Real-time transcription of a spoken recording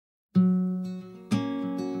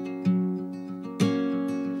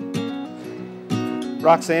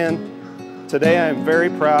Rox Anne, today I am very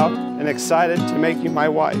proud and excited to make you my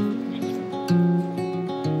wife.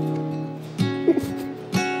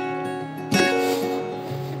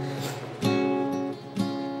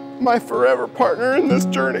 My forever partner in this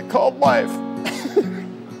journey called life.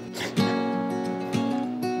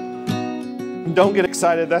 Don't get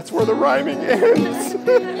excited, that's where the rhyming ends.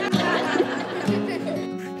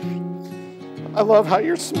 I love how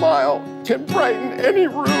your smile can brighten any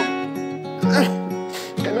room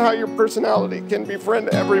and how your personality can befriend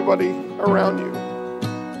everybody around you.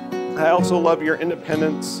 I also love your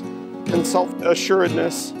independence and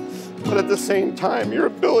self-assuredness, but at the same time, your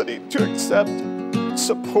ability to accept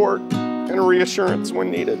support and reassurance when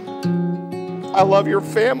needed. I love your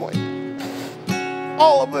family,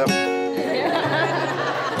 all of them.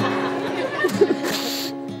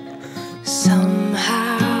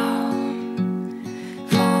 Somehow,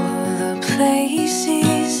 for the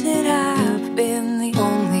places that I've been, the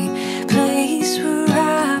only place where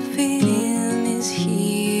I fit in is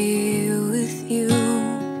here with you.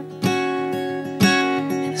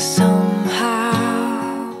 And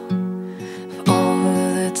somehow, for all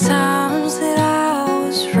of the times that I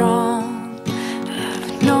was wrong,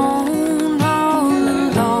 I've known all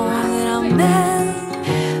along that I'm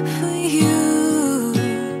meant for you.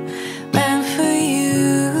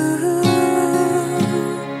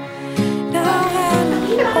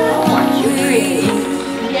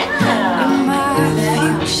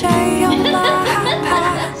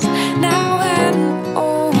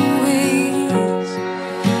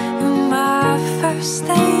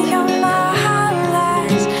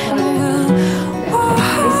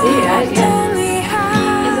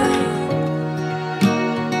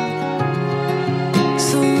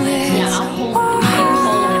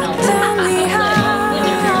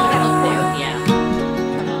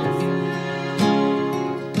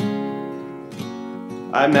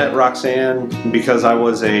 I met Rox Anne because I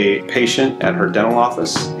was a patient at her dental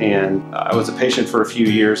office, and I was a patient for a few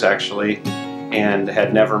years actually, and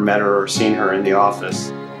had never met her or seen her in the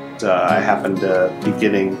office. I happened to be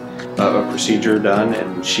getting a procedure done,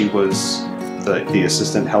 and she was the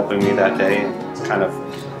assistant helping me that day. And it's kind of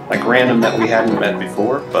like random that we hadn't met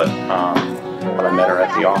before, but I met her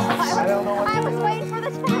at the office. I was waiting for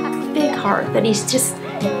the text. Big heart that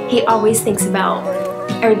he always thinks about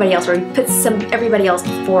everybody else, or he puts everybody else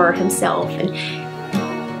before himself, and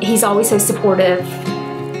he's always so supportive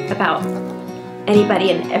about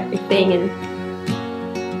anybody and everything, and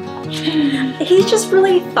he's just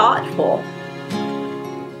really thoughtful.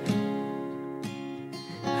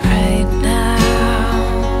 Right now,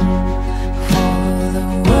 for the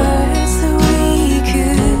words that we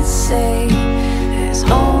could say, there's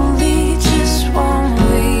only just one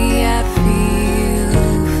way I feel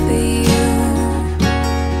for you.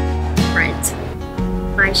 Brent,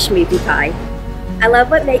 my schmoopy pie. I love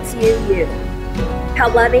what makes you, you. How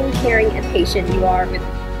loving, caring, and patient you are.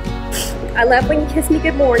 I love when you kiss me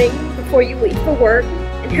good morning before you leave for work,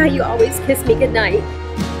 and how you always kiss me good night.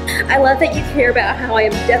 I love that you care about how I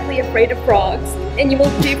am deathly afraid of frogs, and you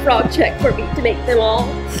will do frog check for me to make them all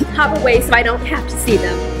hop away so I don't have to see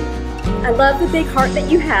them. I love the big heart that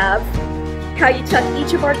you have, how you tuck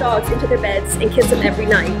each of our dogs into their beds and kiss them every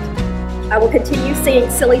night. I will continue singing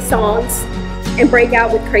silly songs and break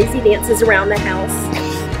out with crazy dances around the house,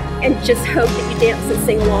 and just hope that you dance and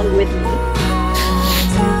sing along with me.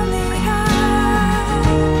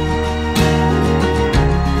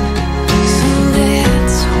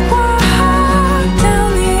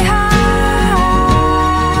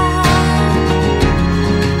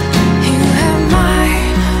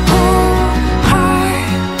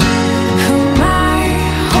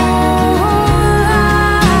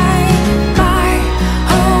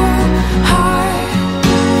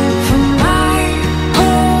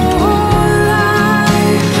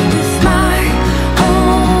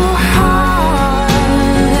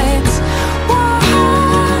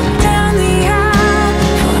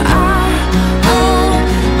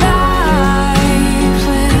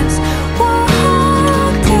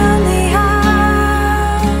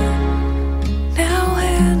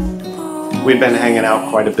 We'd been hanging out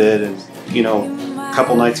quite a bit, and a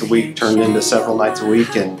couple nights a week turned into several nights a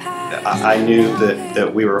week, and I knew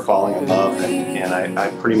that we were falling in love, and I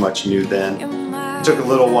pretty much knew then. It took a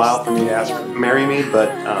little while for me to ask her to marry me, but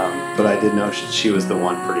I did know she was the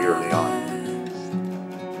one pretty early on.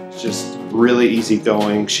 Just really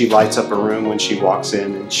easygoing. She lights up a room when she walks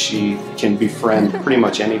in, and she can befriend pretty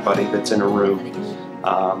much anybody that's in a room,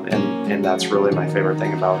 and that's really my favorite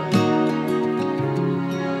thing about her.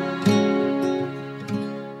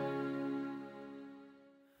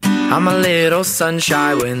 I'm a little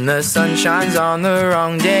sunshine when the sun shines on the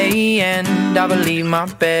wrong day, and I believe my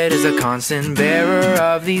bed is a constant bearer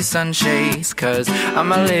of these sunshades. Cause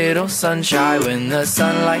I'm a little sunshine when the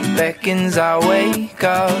sunlight beckons, I wake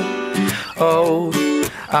up. Oh,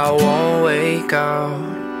 I won't wake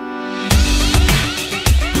up.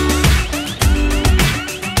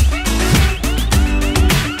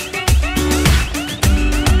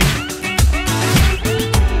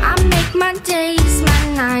 My days,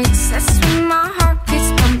 my nights, that's when my heart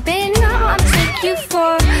gets pumping. I'll take you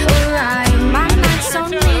for a ride. My nights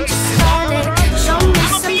on me just started. Show me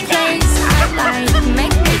some place I like.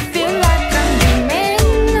 Make me feel like I'm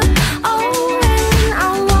dreaming. Oh, and I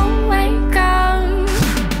won't wake up.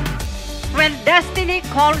 When destiny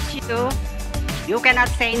calls you, you cannot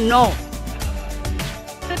say no.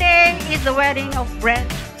 Today is the wedding of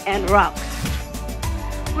Brent and Rox.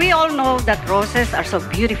 We all know that roses are so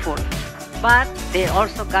beautiful, but they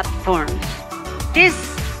also got thorns. This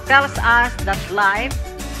tells us that life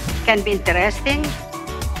can be interesting.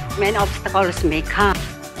 Many obstacles may come.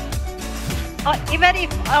 Even if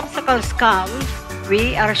obstacles come,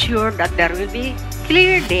 we are sure that there will be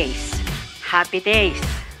clear days, happy days.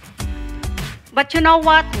 But you know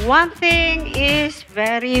what? One thing is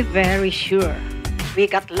very, very sure. We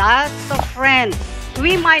got lots of friends.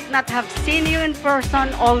 We might not have seen you in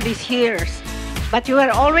person all these years, but you were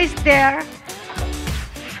always there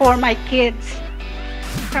for my kids.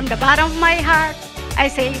 From the bottom of my heart, I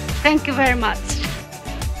say thank you very much.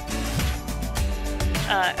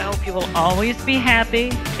 I hope you will always be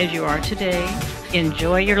happy as you are today.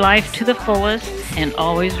 Enjoy your life to the fullest, and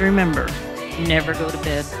always remember, never go to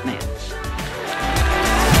bed mad.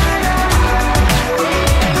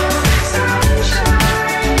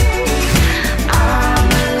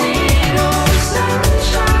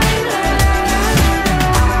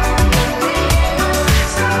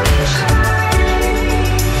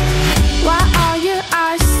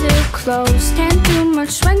 Close, can't do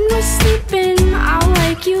much when we're sleeping. I'll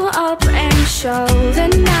wake you up and show the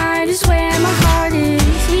night is where my heart is.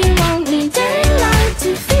 We won't need daylight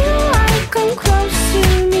to feel like I'm close to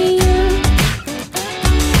me,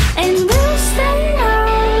 and we'll stay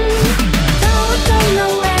out. Don't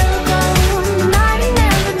know where to go. Night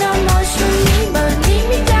never done much for me, but lead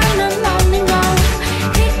me down a lonely road.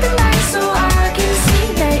 Hit the light so I can see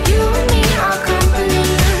that you and me are company.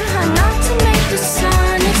 Not to make the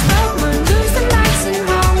sun explode, but lose the lights in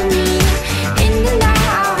harmony. In the night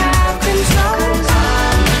I'll have control. 'Cause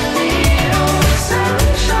I'm a little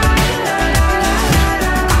sunshine.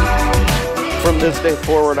 From this day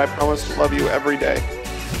forward, I promise to love you every day.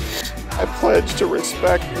 I pledge to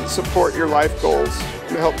respect and support your life goals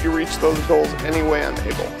and help you reach those goals any way I'm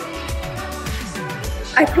able.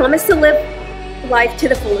 I promise to live life to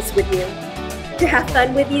the fullest with you, to have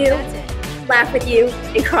fun with you, laugh with you,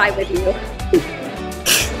 and cry with you,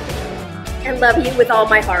 and love you with all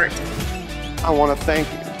my heart. I want to thank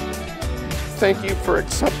you. Thank you for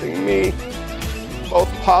accepting me, both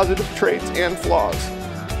positive traits and flaws.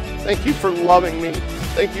 Thank you for loving me.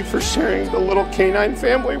 Thank you for sharing the little canine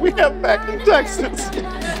family we have back in Texas.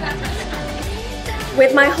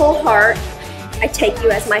 With my whole heart, I take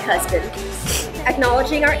you as my husband,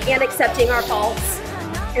 acknowledging and accepting our faults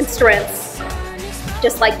and strengths,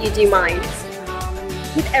 just like you do mine.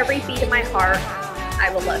 With every beat of my heart, I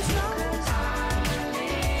will love you.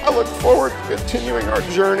 I look forward to continuing our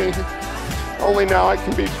journey. Only now I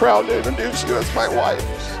can be proud to introduce you as my wife.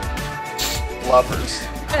 Lovers.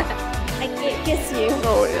 I can't kiss you.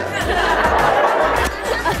 Oh yeah.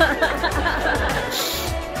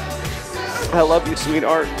 I love you,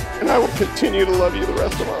 sweetheart, and I will continue to love you the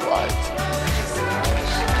rest of our lives.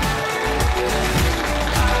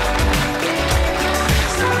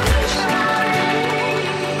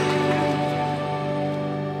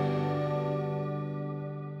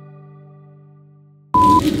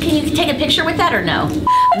 Can you take a picture with that or no?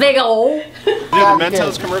 Big ol'. Do the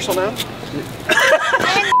Mentos commercial now?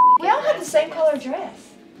 We all had the same color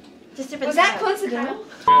dress. Just different. Was that coincidental?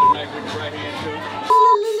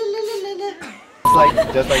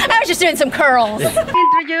 I was just doing some curls.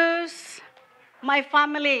 Introduce my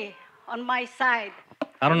family on my side.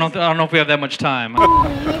 I don't know if we have that much time. I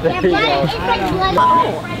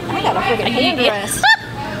got a freaking hand dress.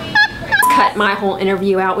 Cut my whole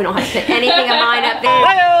interview out. We don't have to put anything of mine up there.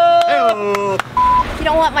 Hey-oh. You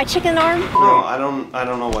don't want my chicken arm? No, I don't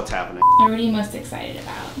know what's happening. What are you most excited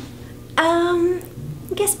about?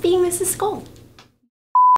 I guess being Mrs. Skull.